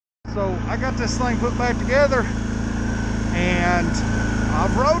So I got this thing put back together and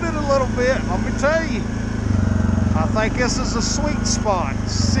I've rode it a little bit. Let me tell you, I think this is a sweet spot.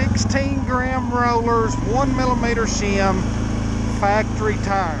 16 gram rollers, 1mm shim, factory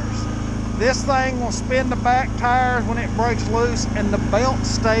tires. This thing will spin the back tires when it breaks loose, and the belt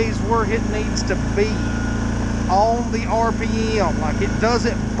stays where it needs to be on the RPM. Like, it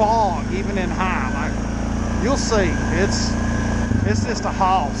doesn't bog even in high. Like, you'll see, it's just a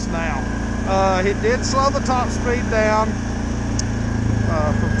hoss now. It did slow the top speed down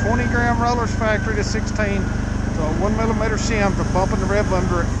from 20 gram rollers factory to 16 to a 1mm shim to bumping the rev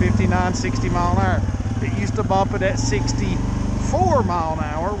limiter at 59, 60 mile an hour. It used to bump it at 64 mile an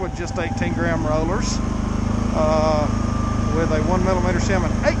hour with just 18 gram rollers. With a 1mm shim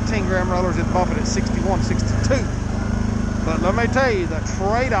and 18 gram rollers, it'd bump it at 61, 62. But let me tell you, the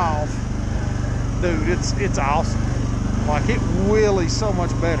trade-off, dude, it's awesome. Like, it wheelies so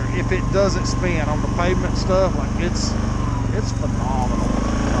much better if it doesn't spin on the pavement stuff. Like, it's phenomenal.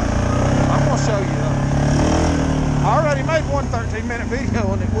 Like, I'm gonna show you. I already made one 13-minute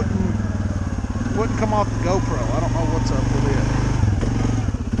video and it wouldn't come off the GoPro. I don't know what's up with it.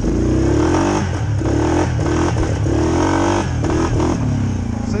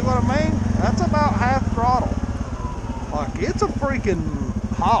 See what I mean? That's about half throttle. Like, it's a freaking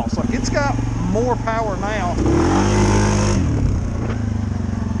hoss. Like, it's got more power now.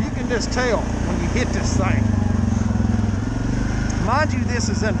 You can just tell when you hit this thing. Mind you, this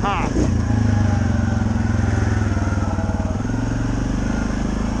is in high.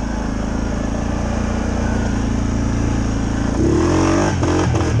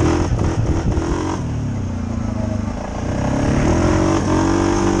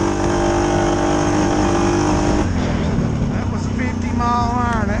 That was 50 mile an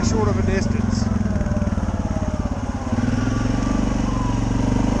hour in that short of a distance.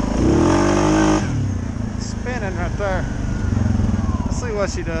 It's spinning right there. See what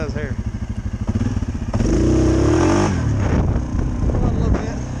she does here. A little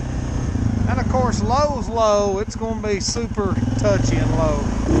bit. And of course, low's low. It's going to be super touchy and low.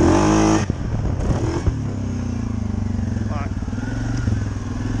 Right.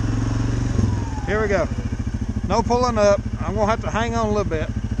 Here we go. No pulling up. I'm going to have to hang on a little bit.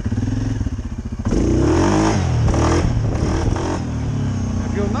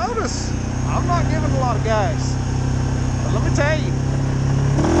 If you'll notice, I'm not giving a lot of gas. But let me tell you,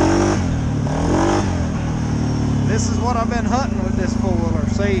 this is what I've been hunting with this four-wheeler.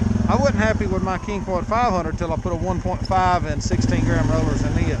 See, I wasn't happy with my kingquad 500 till I put a 1.5 and 16 gram rollers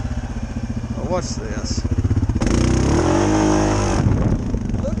in it. But what's this?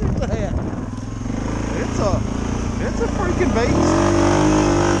 Look at that. It's a freaking beast.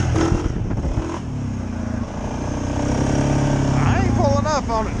 I ain't pulling up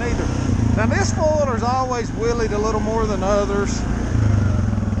on it neither. Now, this four-wheeler's always wheelied a little more than others.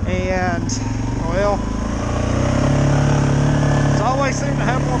 And, well, always seem to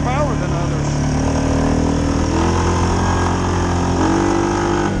have more power than others.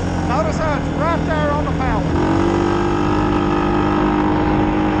 Notice how it's right there on the power.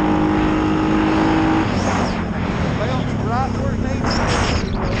 The belt's right where it needs to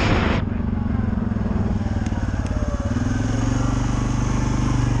be.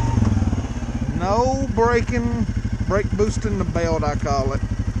 No braking, brake boosting the belt, I call it.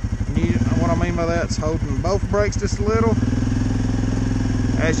 What I mean by that is holding both brakes just a little.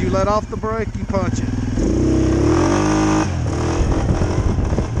 As you let off the brake, you punch it. 30,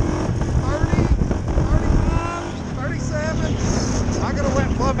 35, 37. I'm gonna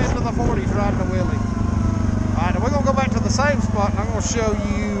let plumb into the 40s riding the wheelie. All right, now we're gonna go back to the same spot and I'm gonna show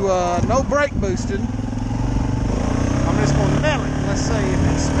you no brake boosting. I'm just gonna nail it. Let's see if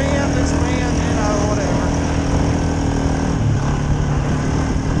it spins, you know, whatever.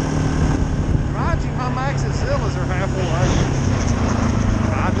 Mind you, my max Zillas are halfway.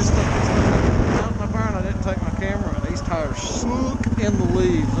 I just took this out my bar and I didn't take my camera, and these tires suck in the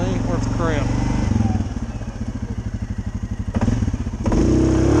leaves. They ain't worth crap.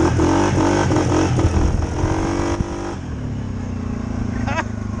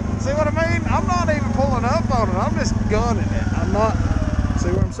 See what I mean? I'm not even pulling up on it. I'm just gunning it. I'm not,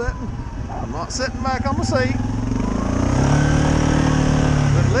 see where I'm sitting? I'm not sitting back on the seat.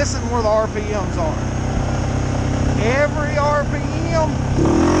 But listen where the RPMs are. Every RPM,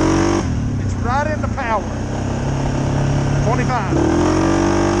 it's right in the power. 25.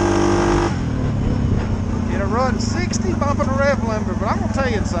 It'll run 60 bumping a rev limiter, but I'm going to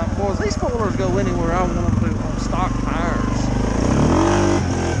tell you something, boys. These four-wheelers go anywhere I want them to on stock tires.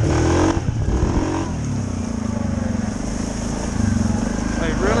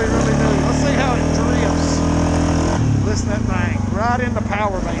 They really right in the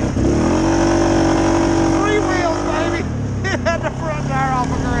power band. 3 wheels, baby. It had the front tire off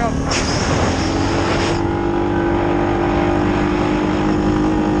the ground.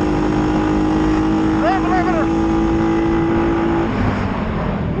 Rev limiter.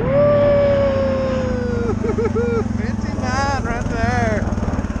 Woo! 59 right there.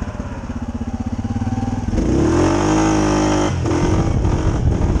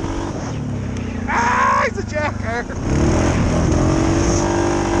 Ah, he's a jacker.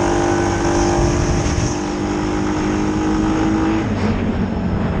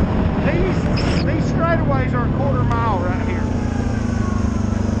 These straightaways are a 1/4 mile right here.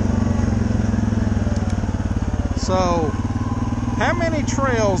 So, how many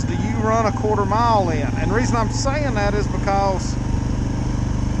trails do you run a 1/4 mile in? And the reason I'm saying that is because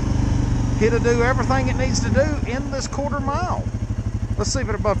it'll do everything it needs to do in this 1/4 mile. Let's see if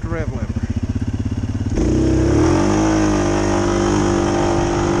it bumped the rev limiter.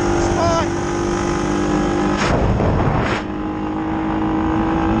 Spot.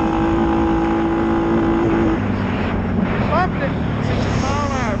 Bumped it. 60 mile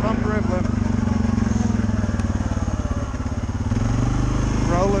an hour. Bumped the rev limiter.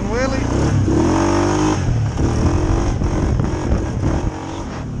 Rolling Willie.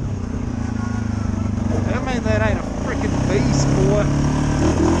 That means that ain't a freaking beast, boy.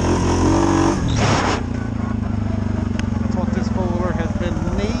 That's what this four-wheeler has been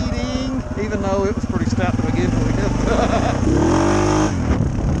needing, even though it was pretty stout to begin with.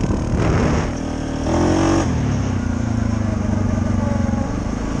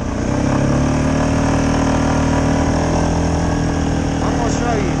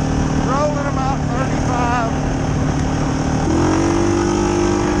 Rolling about 35.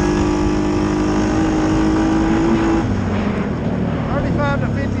 35 to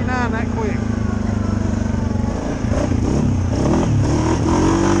 59 that quick.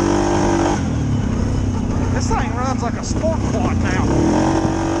 This thing runs like a sport quad now.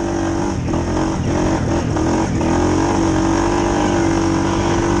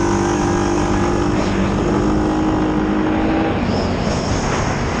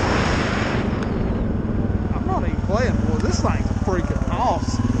 Playing, boy, this thing's freaking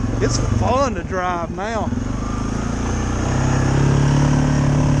awesome. It's fun to drive now.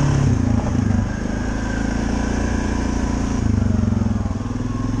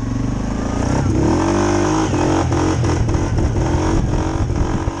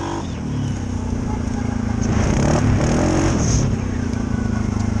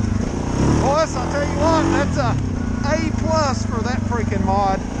 Boys, I'll tell you what, that's a A+ for that freaking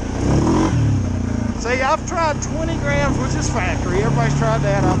mod. See, I've tried 20 grams, which is factory. Everybody's tried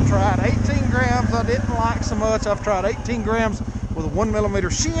that. I've tried 18 grams I didn't like so much. I've tried 18 grams with a 1mm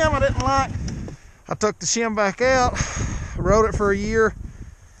shim I didn't like. I took the shim back out, rode it for a year,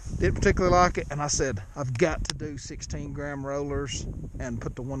 didn't particularly like it, and I said, I've got to do 16 gram rollers and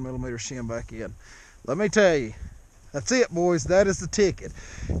put the 1mm shim back in. Let me tell you, that's it, boys. That is the ticket.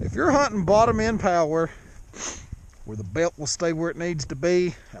 If you're hunting bottom end power, where the belt will stay where it needs to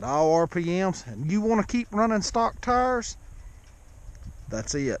be at all RPMs, and you want to keep running stock tires,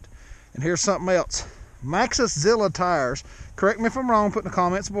 that's it. And here's something else. Maxxis Zilla tires, correct me if I'm wrong, put in the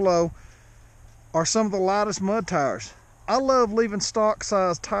comments below, are some of the lightest mud tires. I love leaving stock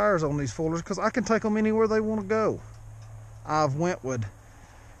size tires on these foolers because I can take them anywhere they want to go. I've went with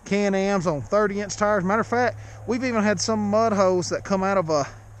Can-Ams on 30-inch tires. Matter of fact, we've even had some mud holes that come out of a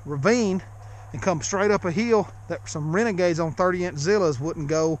ravine and come straight up a hill that some Renegades on 30-inch Zillas wouldn't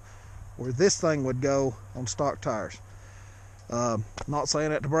go where this thing would go on stock tires. Not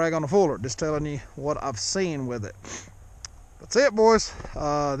saying that to brag on the fuller, just telling you what I've seen with it. That's it, boys.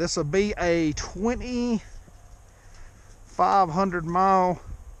 This will be a 2,500 mile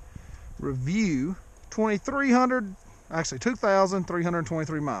review.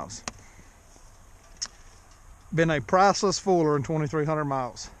 2,323 miles. Been a priceless fuller in 2,300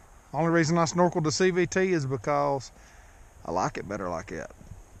 miles. Only reason I snorkeled the CVT is because I like it better like that.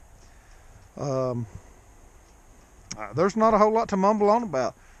 There's not a whole lot to mumble on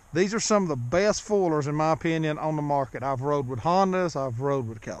about. These are some of the best fullers, in my opinion, on the market. I've rode with Hondas, I've rode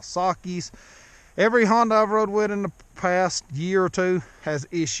with Kawasaki's. Every Honda I've rode with in the past year or two has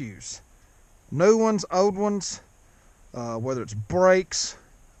issues. New ones, old ones, whether it's brakes,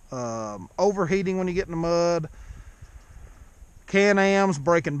 overheating when you get in the mud, Can-Ams,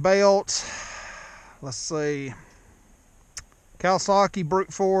 breaking belts. Let's see. Kawasaki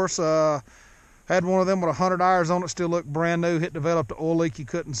brute force. Had one of them with 100 hours on it, still looked brand new. It developed an oil leak you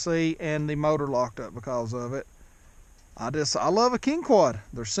couldn't see, and the motor locked up because of it. I love a kingquad.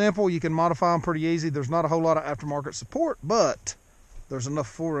 They're simple. You can modify them pretty easy. There's not a whole lot of aftermarket support, but there's enough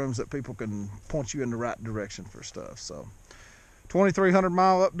forums that people can point you in the right direction for stuff. So 2,300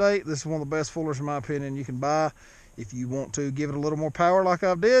 mile update. This is one of the best fullers in my opinion you can buy. If you want to give it a little more power like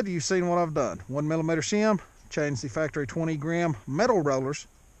I did, you've seen what I've done. 1mm shim, changed the factory 20 gram metal rollers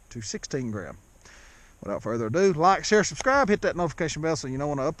to 16 gram. Without further ado, like, share, subscribe, hit that notification bell so you know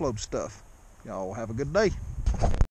when I upload stuff. Y'all have a good day.